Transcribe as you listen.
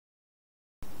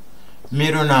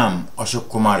मेरो नाम अशोक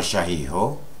कुमार शाही हो।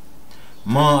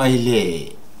 म अहिले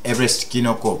एभरेस्ट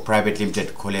किनोको प्राइभेट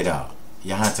लिमिटेड खोलेर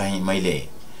यहाँ चाहिँ मैले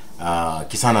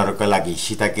किसानहरुका लागि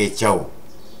शिताके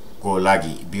च्याउको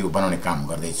लागि बिउ बनाउने काम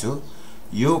गर्दैछु।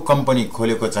 यो कम्पनी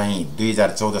खोलेको चाहिँ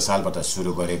 2014 सालबाट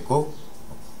सुरु गरेको,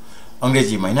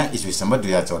 अंग्रेजी महिना इस्वी सम्बत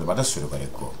 2014 बाट सुरु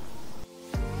गरेको।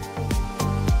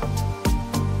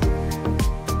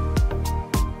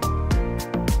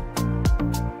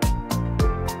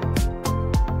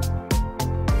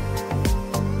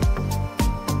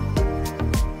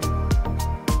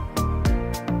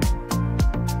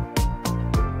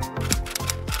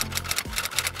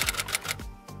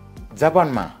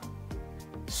 जापानमा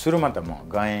सुरुमा त म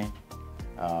गएँ,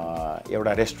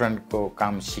 एउटा रेस्टुरेन्टको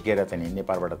काम सिकेर चाहिँ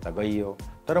नेपालबाट त गइयो।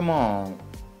 तर म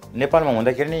नेपालमा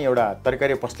हुँदाखेरि नै एउटा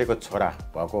तरकारी पसलेको छोरा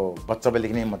भएको,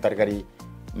 बच्चाबेलदेखि नै म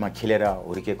तरकारीमा खेलेर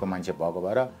हुर्केको मान्छे भएको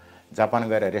भएर जापान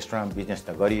गएर रेस्टुरेन्ट बिजनेस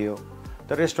त गरियो।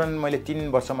 तर रेस्टुरेन्ट मैले 3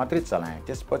 वर्ष मात्रै चलाएँ।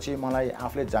 त्यसपछि मलाई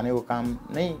आफूले जानेको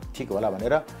काम नै ठिक होला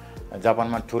भनेर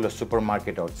जापानमा ठुलो सुपर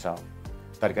मार्केटहरु छ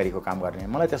तरकारीको काम गर्ने,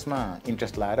 मलाई त्यसमा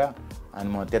इन्ट्रेस्ट लाएर अनि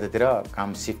म त्यतातिर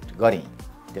काम सिफ्ट गरेँ।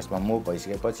 त्यसमा मुभ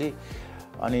भइसकेपछि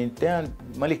अनि त्यहाँ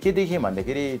मैले के देखेँ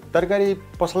भन्दाखेरि तरकारी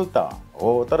पसल त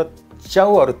हो, तर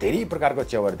च्याउहरू धेरै प्रकारको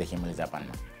च्याउहरू देखेँ मैले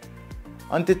जापानमा।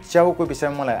 अनि त्यो च्याउको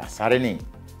विषयमा मलाई साह्रै नै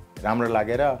राम्रो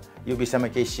लागेर यो विषयमा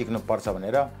केही सिक्नु पर्छ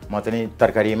भनेर म चाहिँ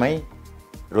तरकारीमै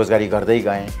रोजगारी गर्दै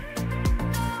गएँ।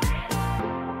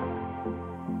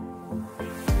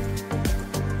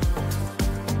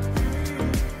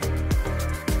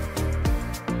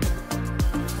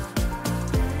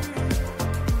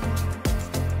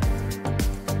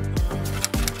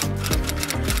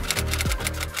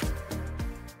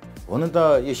 हुन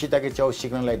त यो शिताके च्याउ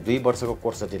सिक्नलाई 2 वर्षको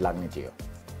कोर्स जति लाग्ने थियो।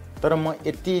 तर म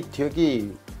यति थियो कि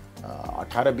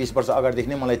 18-20 वर्ष अगाडिदेखि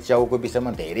नै मलाई च्याउको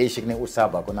विषयमा धेरै सिक्ने उत्साह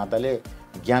भएको नाताले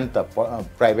ज्ञान त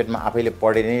प्राइभेटमा आफैले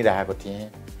पढेर नै राखेको थिएँ।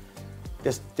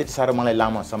 त्यति साह्रो मलाई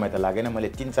लामो समय त लागेन। मैले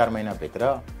 3-4 महिना भित्र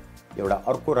एउटा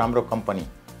अर्को राम्रो कम्पनी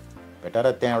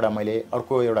भेटेर त्यहाँ एउटा मैले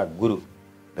अर्को एउटा गुरु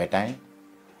भेटाएँ,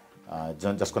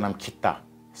 जसको नाम खित्ता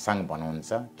साङ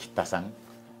भन्नुहुन्छ, खित्ता साङ।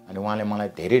 अनि उहाँले मलाई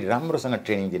धेरै राम्रोसँग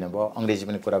ट्रेनिङ दिनुभयो, अंग्रेजी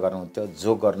पनि कुरा गर्नुहुन्थ्यो,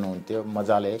 जोक गर्नुहुन्थ्यो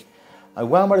मजाले। अनि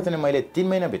उहाँबाट चाहिँ मैले 3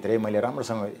 महिना भित्रै मैले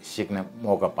राम्रोसँग सिक्ने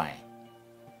मौका पाएँ।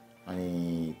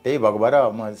 अनि त्यही भएको भएर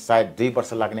म सायद 2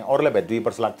 वर्ष लाग्ने, अरूलाई भए 2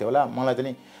 वर्ष लाग्थ्यो होला, मलाई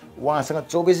चाहिँ उहाँसँग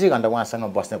 24 घण्टा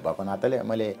उहाँसँग बस्ने भएको नाताले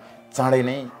मैले चाँडै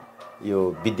नै यो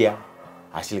विद्या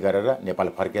हासिल गरेर नेपाल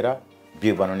फर्केर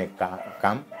बिउ बनाउने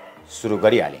काम सुरु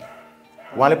गरिहालेँ।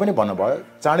 उहाँले पनि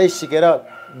भन्नुभयो चाँडै सिकेर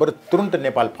बरु तुरुन्त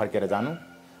नेपाल फर्केर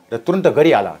जानु र तुरुन्त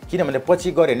गरिहाल, किनभने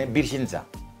पछि गऱ्यो भने बिर्सिन्छ।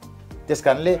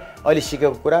 त्यसकारणले अहिले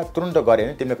सिकेको कुरा तुरुन्त गऱ्यो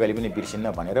भने तिमीले कहिले पनि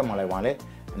बिर्सिन्न भनेर मलाई उहाँले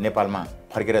नेपालमा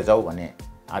फर्केर जाऊ भन्ने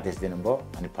आदेश दिनुभयो।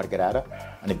 अनि फर्केर आएर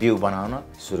अनि बिउ बनाउन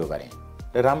सुरु गरेँ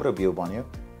र राम्रो बिउ बन्यो।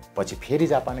 पछि फेरि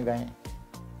जापान गएँ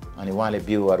अनि उहाँले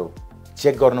बिउहरू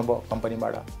चेक गर्नुभयो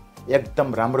कम्पनीबाट,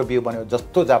 एकदम राम्रो बिउ बन्यो,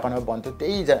 जस्तो जापानमा बन्थ्यो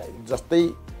त्यही जस्तै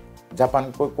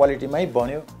जापानको क्वालिटीमै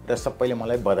बन्यो र सबैले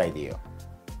मलाई बधाई दियो।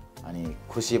 अनि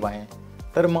खुसी भएँ।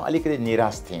 तर म अलिकति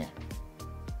निराश थिएँ।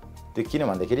 त्यो किन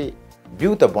भन्दाखेरि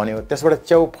बिउ त बन्यो, त्यसबाट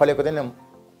च्याउ फलेको चाहिँ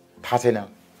थाहा छैन।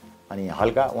 अनि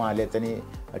हल्का उहाँले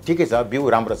चाहिँ ठिकै छ, बिउ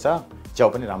राम्रो छ, च्याउ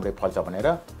पनि राम्रै फल्छ भनेर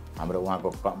हाम्रो उहाँको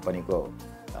कम्पनीको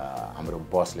हाम्रो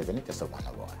बसले चाहिँ त्यसो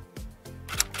भन्नुभयो।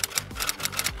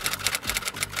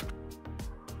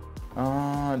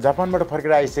 जापानबाट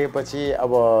फर्केर आइसकेपछि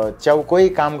अब च्याउकै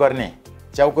काम गर्ने,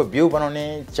 च्याउको बिउ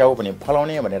बनाउने, च्याउ पनि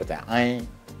फलाउने भनेर चाहिँ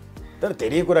आएँ। तर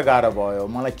धेरै कुरा गाह्रो भयो,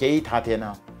 मलाई केही थाहा थिएन।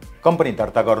 कम्पनी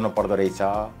दर्ता गर्नु पर्दो रहेछ,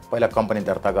 पहिला कम्पनी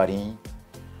दर्ता गरेँ।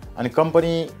 अनि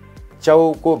कम्पनी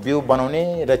च्याउको बिउ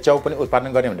बनाउने र च्याउ पनि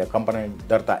उत्पादन गर्ने भनेर कम्पनी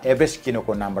दर्ता एभरेस्ट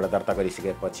किनोको नामबाट दर्ता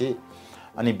गरिसकेपछि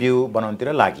अनि बिउ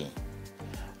बनाउनुतिर लागेँ।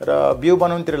 र बिउ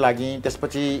बनाउनुतिर लागेँ,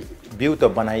 त्यसपछि बिउ त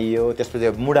बनाइयो,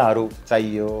 त्यसपछि मुढाहरू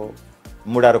चाहियो,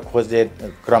 मुढाहरू खोज्ने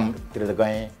क्रमतिर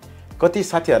गएँ। कति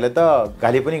साथीहरूले त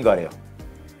गाली पनि गर्यो,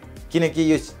 किनकि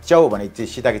यो च्याउ भने चाहिँ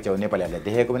शिताके च्याउ नेपालीहरूले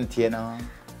देखेको पनि थिएन।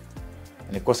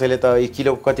 अनि कसैले त यो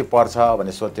किलो कति पर्छ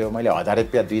भनेर सोध्यो। मैले 1000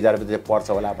 रुपैयाँ 2000 रुपैयाँ पर्छ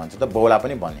होला भन्छ त बौला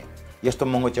पनि भन्यो, यस्तो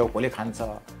महँगो च्याउ कसले खान्छ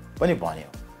पनि भन्यो।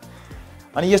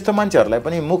 अनि यस्तो मान्छेहरूलाई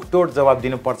पनि मुखतोड जवाब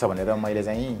दिनुपर्छ भनेर मैले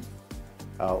चाहिँ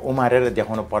उमारेर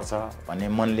देखाउनु पर्छ भन्ने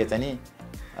मनले चाहिँ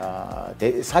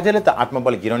साथीहरूले त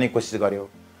आत्मबल गिराउने कोसिस गर्यो।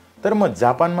 तर म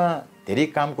जापानमा धेरै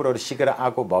काम कुराहरू सिकेर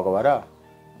आएको भएको भएर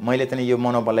मैले चाहिँ यो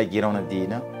मनोबललाई गिराउन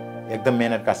दिइनँ। एकदम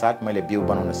मेहनतका साथ मैले बिउ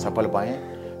बनाउन सफल भएँ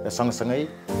र सँगसँगै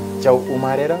च्याउ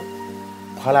उमारेर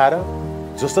फलाएर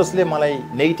जसले मलाई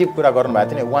नेगेटिभ कुरा गर्नुभएको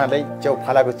थियो नि उहाँलाई च्याउ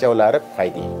फलाएको च्याउ लाएर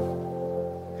खुवाइदिएँ।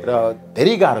 र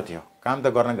धेरै गाह्रो थियो, काम त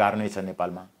गर्न गाह्रो नै छ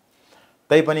नेपालमा।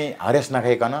 तैपनि हरेस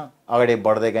नखाइकन अगाडि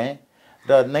बढ्दै गएँ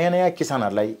र नयाँ नयाँ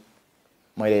किसानहरूलाई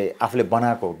मैले आफूले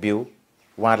बनाएको बिउ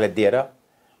उहाँहरूले दिएर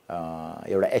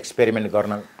एउटा एक्सपेरिमेन्ट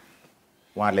गर्न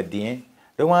उहाँहरूले दिएँ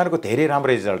र उहाँहरूको धेरै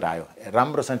राम्रो रिजल्ट आयो,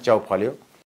 राम्रोसँग च्याउ फल्यो।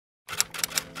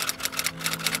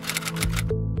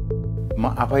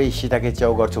 म आफै सिताके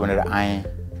च्याउ गर्छु भनेर आएँ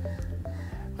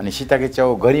अनि सिताके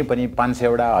च्याउ गरेँ पनि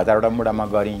 500वटा 1000वटा मुडामा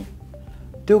गरेँ।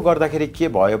 त्यो गर्दाखेरि के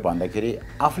भयो भन्दाखेरि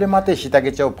आफूले मात्रै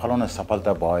सिताके च्याउ फलाउन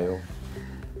सफलता भयो,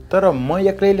 तर म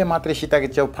एक्लैले मात्रै सिताके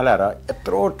च्याउ फलाएर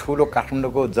यत्रो ठुलो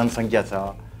काठमाडौँको जनसङ्ख्या छ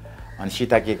अनि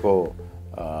सिताकेको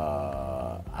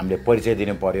हामीले परिचय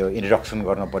दिनु पर्यो, इन्ट्रोडक्सन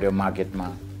गर्नु पर्यो मार्केटमा।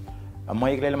 म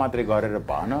एक्लैले मात्रै गरेर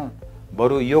भएन,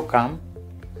 बरु यो काम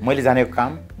मैले जानेको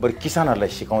काम बरु किसानहरूलाई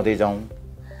सिकाउँदै जाउँ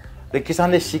र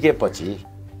किसानले सिकेपछि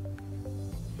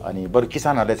अनि बरु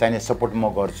किसानहरूले चाहिने सपोर्ट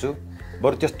म गर्छु।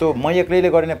 बरु त्यस्तो म एक्लैले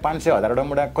गरेन 500 1000वटा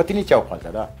मुडा कति नै च्याउ फल्छ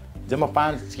र? जम्मा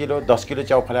 5 किलो 10 किलो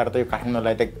च्याउ फलाएर त यो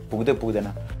काठमाडौँलाई त पुग्दैन।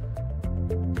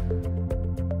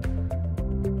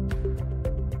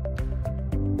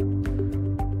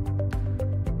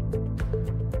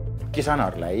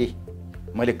 किसानहरूलाई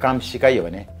मैले काम सिकाइयो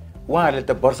भने उहाँहरूले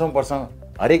त वर्षौँ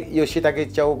हरेक यो सिताके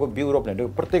च्याउको बिउ रोप्नेहरू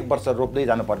प्रत्येक वर्ष रोप्दै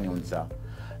जानुपर्ने हुन्छ,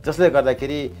 जसले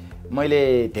गर्दाखेरि मैले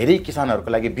धेरै किसानहरूको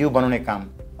लागि बिउ बनाउने काम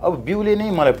अब बिउले नै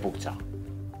मलाई पुग्छ।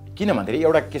 किन भन्दाखेरि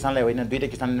एउटा किसानलाई होइन, दुईटा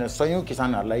किसान, सयौँ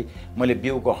किसानहरूलाई मैले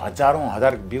बिउको हजारौँ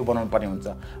हजार बिउ बनाउनु पर्ने हुन्छ।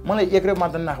 मलाई एक रुपियाँ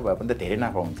मात्र नाफा भए पनि त धेरै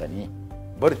नाफा हुन्छ नि।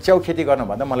 बरु च्याउ खेती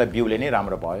गर्नुभन्दा मलाई बिउले नै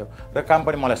राम्रो भयो र काम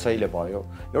पनि मलाई सहीले भयो,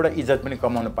 एउटा इज्जत पनि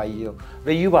कमाउन पाइयो र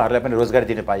युवाहरूलाई पनि रोजगार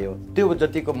दिन पाइयो। त्यो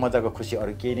जतिको मजाको खुसी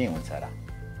अरू केही नै हुन्छ र।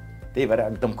 त्यही भएर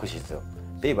एकदम खुसी छु।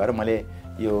 त्यही भएर मैले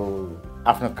यो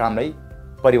आफ्नो कामलाई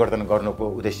परिवर्तन गर्नुको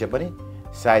उद्देश्य पनि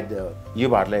सायद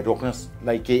युवाहरूलाई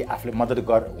रोक्नलाई केही आफूले मद्दत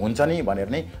हुन्छ नि भनेर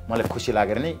नै मलाई खुसी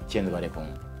लागेर नै चेन्ज गरेको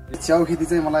हुँ। च्याउ खेती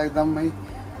चाहिँ मलाई एकदमै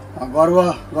गर्व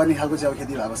गर्ने खालको च्याउ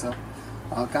खेती भएको छ।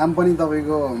 काम पनि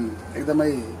तपाईँको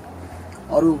एकदमै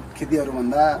अरू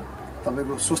खेतीहरूभन्दा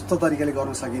तपाईँको स्वस्थ तरिकाले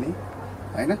गर्न सकिने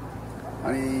होइन।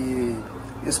 अनि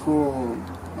यसको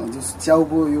जो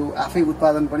च्याउको यो आफै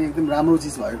उत्पादन पनि एकदम राम्रो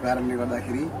चिज भएको कारणले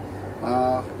गर्दाखेरि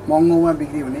महँगोमा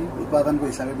बिक्री हुने, उत्पादनको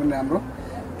हिसाबले पनि राम्रो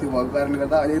त्यो भएको कारणले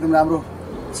गर्दा अहिले एकदम राम्रो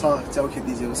छ च्याउ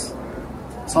खेती चाहिँ। होस्,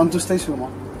 सन्तुष्टै छु म।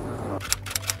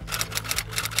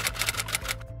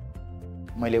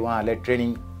 मैले उहाँहरूले ट्रेनिङ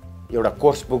एउटा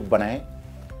कोर्स बुक बनाएँ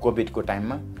कोभिडको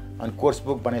टाइममा, अनि कोर्स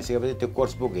बुक बनाइसकेपछि त्यो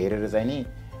कोर्स बुक हेरेर चाहिँ नि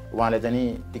उहाँले चाहिँ नि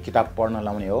त्यो किताब पढ्न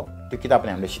लाउने हो। त्यो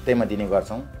किताबले हामीले सित्तैमा दिने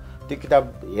गर्छौँ। त्यो किताब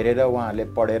हेरेर उहाँहरूले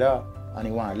पढेर अनि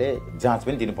उहाँहरूले जाँच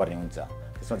पनि दिनुपर्ने हुन्छ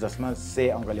त्यसमा, जसमा 100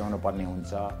 अङ्क ल्याउनु पर्ने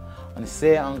हुन्छ। अनि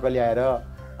 100 अङ्क ल्याएर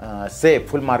 100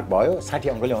 फुल मार्क भयो, 60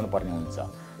 अङ्क ल्याउनु पर्ने हुन्छ।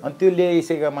 अनि त्यो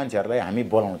ल्याइसकेका मान्छेहरूलाई हामी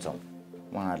बोलाउँछौँ।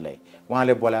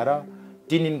 उहाँले बोलाएर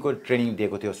 3 दिनको ट्रेनिङ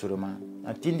दिएको थियो सुरुमा।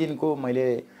 3 दिनको मैले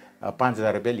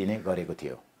 5000 रुपियाँ लिने गरेको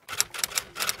थियो।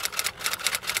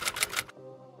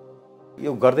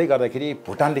 यो गर्दै गर्दाखेरि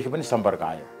भुटानदेखि पनि सम्पर्क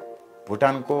आयो।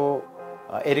 भुटानको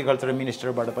एग्रिकल्चर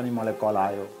मिनिस्टरबाट पनि मलाई कल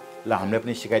आयो, ल हामीले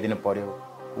पनि सिकाइदिनु पर्यो।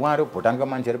 उहाँहरू भुटानको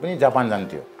मान्छेहरू पनि जापान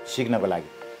जान्थ्यो सिक्नको लागि,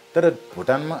 तर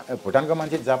भुटानको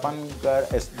मान्छे जापान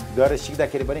गएर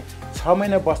सिक्दाखेरि पनि 6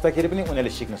 महिना बस्दाखेरि पनि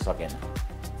उनीहरूले सिक्न सकेन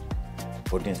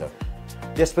भुटनिजहरू।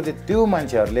 त्यसपछि त्यो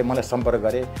मान्छेहरूले मलाई सम्पर्क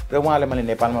गरे र उहाँले मैले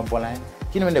नेपालमा बोलाएँ,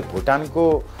 किनभने भुटानको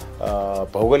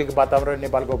भौगोलिक वातावरण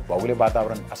नेपालको भौगोलिक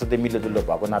वातावरण असाध्यै मिल्दोजुल्दो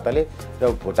भएको नाताले र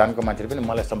भुटानको मान्छेले पनि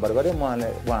मलाई सम्पर्क गरे।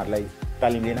 उहाँहरूलाई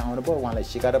तालिम लिन आउनुभयो, उहाँलाई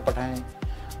सिकाएर पठाएँ।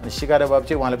 अनि सिकाएर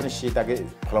भएपछि उहाँले पनि सिताके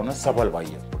फलाउन सफल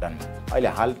भयो भुटानमा। अहिले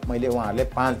हाल मैले उहाँहरूले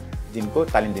 5 दिनको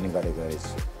तालिम दिने गरेको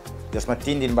छु, जसमा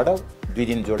 3 दिनबाट 2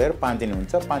 दिन जोडेर 5 दिन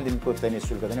हुन्छ। 5 दिनको चाहिँ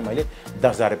शुल्क चाहिँ मैले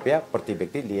 10,000 रुपियाँ प्रति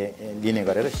व्यक्ति लिने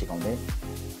गरेर सिकाउँदै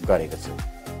गरेको छु।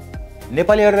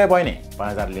 नेपालीहरूलाई भयो भने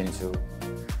 5,000 लिन्छु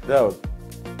र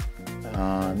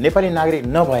नेपाली नागरिक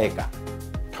नभएका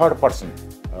थर्ड पर्सन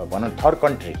भनौँ, थर्ड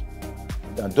कन्ट्री,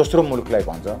 दोस्रो मुलुकलाई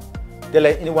भन्छ,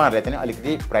 त्यसलाई उहाँहरूलाई चाहिँ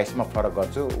अलिकति प्राइसमा फरक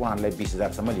गर्छु। उहाँहरूलाई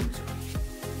 20,000सम्म लिन्छु,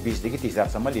 20,000 देखि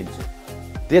 30,000सम्म लिन्छु।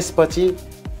 त्यसपछि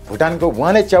भुटानको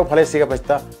उहाँले च्याउ फलाइसकेपछि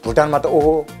त भुटानमा त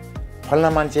ओहो फल्ना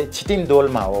मान्छे छिटिङ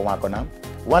दोलमा हो उहाँको नाम,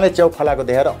 उहाँले च्याउ फलाएको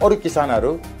देखेर अरू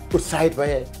किसानहरू उत्साहित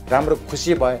भए, राम्रो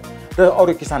खुसी भए र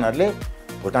अरू किसानहरूले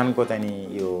भुटानको चाहिँ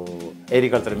नि यो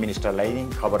एग्रिकल्चर मिनिस्टरलाई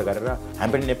खबर गरेर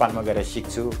हामी पनि नेपालमा गएर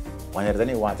सिक्छु भनेर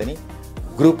चाहिँ उहाँ चाहिँ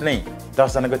ग्रुप नै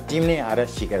 10 जनाको टिम नै आएर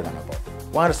सिकेर जानुभयो।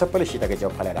 उहाँहरू सबैले सिताके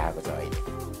च्याउ फलाएर आएको छ अहिले।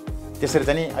 त्यसरी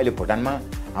चाहिँ अहिले भुटानमा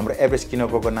हाम्रो एभरेस्ट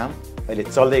किनोकोको नाम अहिले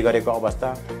चल्दै गरेको अवस्था।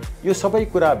 यो सबै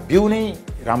कुरा बिउ नै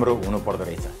राम्रो हुनुपर्दो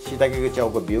रहेछ। सिताकेको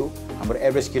च्याउको बिउ हाम्रो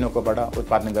एभरेस्ट किनोकोबाट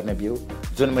उत्पादन गर्ने बिउ,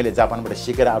 जुन मैले जापानबाट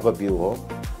सिकेर आएको बिउ हो,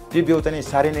 त्यो बिउ चाहिँ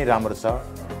साह्रै नै राम्रो छ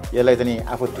यसलाई चाहिँ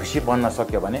आफू ढुसी बन्न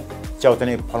सक्यो भने च्याउ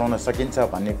चाहिँ फलाउन सकिन्छ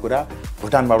भन्ने कुरा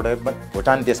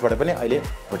भुटान देशबाट पनि अहिले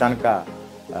भुटानका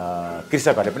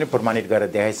कृषकहरूले पनि प्रमाणित गरेर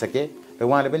देखाइसके र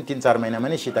उहाँले पनि 3-4 महिनामा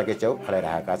नै सिताके च्याउ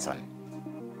फलाइरहेका छन्।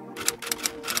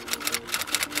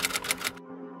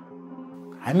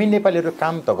 हामी नेपालीहरू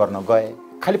काम त गर्न गए,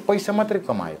 खालि पैसा मात्रै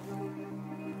कमायो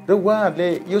र उहाँहरूले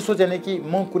यो सोचेन कि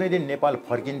म कुनै दिन नेपाल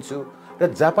फर्किन्छु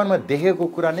र जापानमा देखेको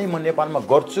कुरा नै म नेपालमा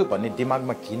गर्छु भन्ने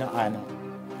दिमागमा किन आएन।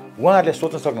 उहाँहरूले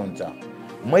सोच्न सक्नुहुन्छ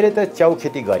मैले त च्याउ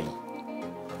खेती गरेँ,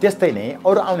 त्यस्तै नै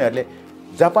अरू आउनेहरूले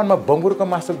जापानमा बङ्गुरको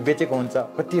मासु बेचेको हुन्छ,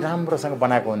 कति राम्रोसँग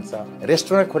बनाएको हुन्छ,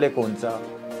 रेस्टुरेन्ट खोलेको हुन्छ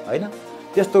हैन,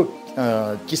 त्यस्तो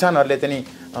किसानहरूले चाहिँ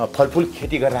फलफुल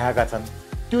खेती गरिरहेका छन्।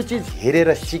 त्यो चिज हेरेर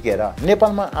सिकेर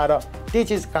नेपालमा आएर त्यही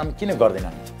चिज काम किन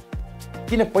गर्दैनन्?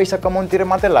 किन पैसा कमाउनुतिर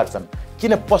मात्रै लाग्छन्?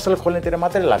 किन पसल खोल्नेतिर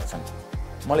मात्रै लाग्छन्?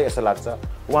 मलाई यस्तो लाग्छ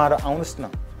उहाँहरू आउनुहोस् न,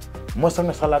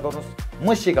 मसँग सल्लाह गर्नुहोस्, म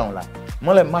सिकाउँला।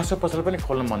 मलाई मासु पसल पनि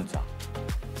खोल्न मन छ।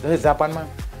 जस्तै जापानमा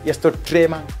यस्तो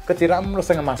ट्रेमा कति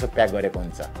राम्रोसँग मासु प्याक गरेको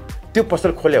हुन्छ, त्यो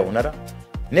पसल खोले हुन र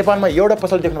नेपालमा एउटा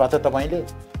पसल देख्नु भएको छ तपाईँले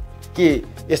कि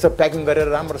यस्तो प्याकिङ गरेर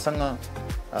राम्रोसँग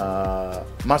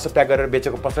मासु प्याक गरेर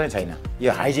बेचेको पसल नै छैन।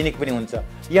 यो हाइजेनिक पनि हुन्छ।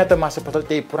 यहाँ त मासु पसल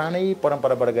त्यही पुरानै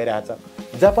परम्पराबाट गइरहेछ।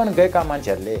 जापान गएका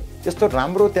मान्छेहरूले त्यस्तो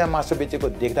राम्रो त्यहाँ मासु बेचेको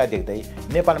देख्दा देख्दै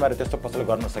नेपालमा त्यस्तो पसल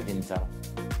गर्न सकिन्छ।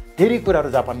 धेरै कुराहरू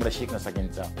जापानबाट सिक्न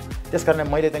सकिन्छ। त्यसकारण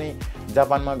मैले पनि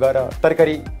जापानमा गएर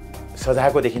तरकारी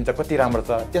सजाएको देखिन्छ, कति राम्रो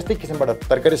छ, त्यस्तै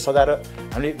किसिमबाट तरकारी सजाएर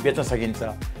हामीले बेच्न सकिन्छ।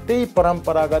 त्यही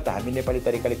परम्परागत हामी नेपाली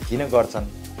तरिकाले किन गर्छन्?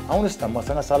 आउनुहोस् न,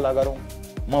 मसँग सल्लाह गरौँ।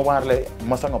 म उहाँहरूलाई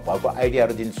मसँग भएको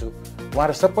आइडियाहरू दिन्छु।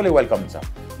 उहाँहरू सबैले वेलकम छ।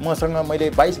 मसँग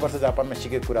मैले 22 वर्ष जापानमा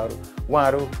सिकेको कुराहरू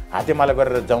उहाँहरू हातेमाला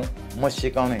गरेर जाउँ, म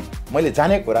सिकाउने। मैले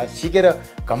जानेको कुरा सिकेर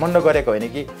घमण्ड गरेको होइन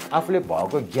कि आफूले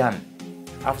भएको ज्ञान,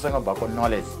 आफूसँग भएको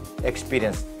नलेज,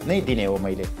 एक्सपिरियन्स नै दिने हो।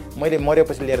 मैले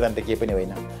मरेपछि लिएर जाने त केही पनि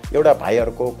होइन। एउटा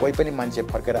भाइहरूको कोही पनि मान्छे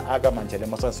फर्केर आएका मान्छेले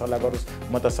मसँग सल्लाह गरोस्,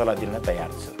 म त सल्लाह दिन तयार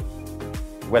छु।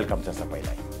 वेलकम छ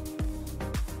सबैलाई।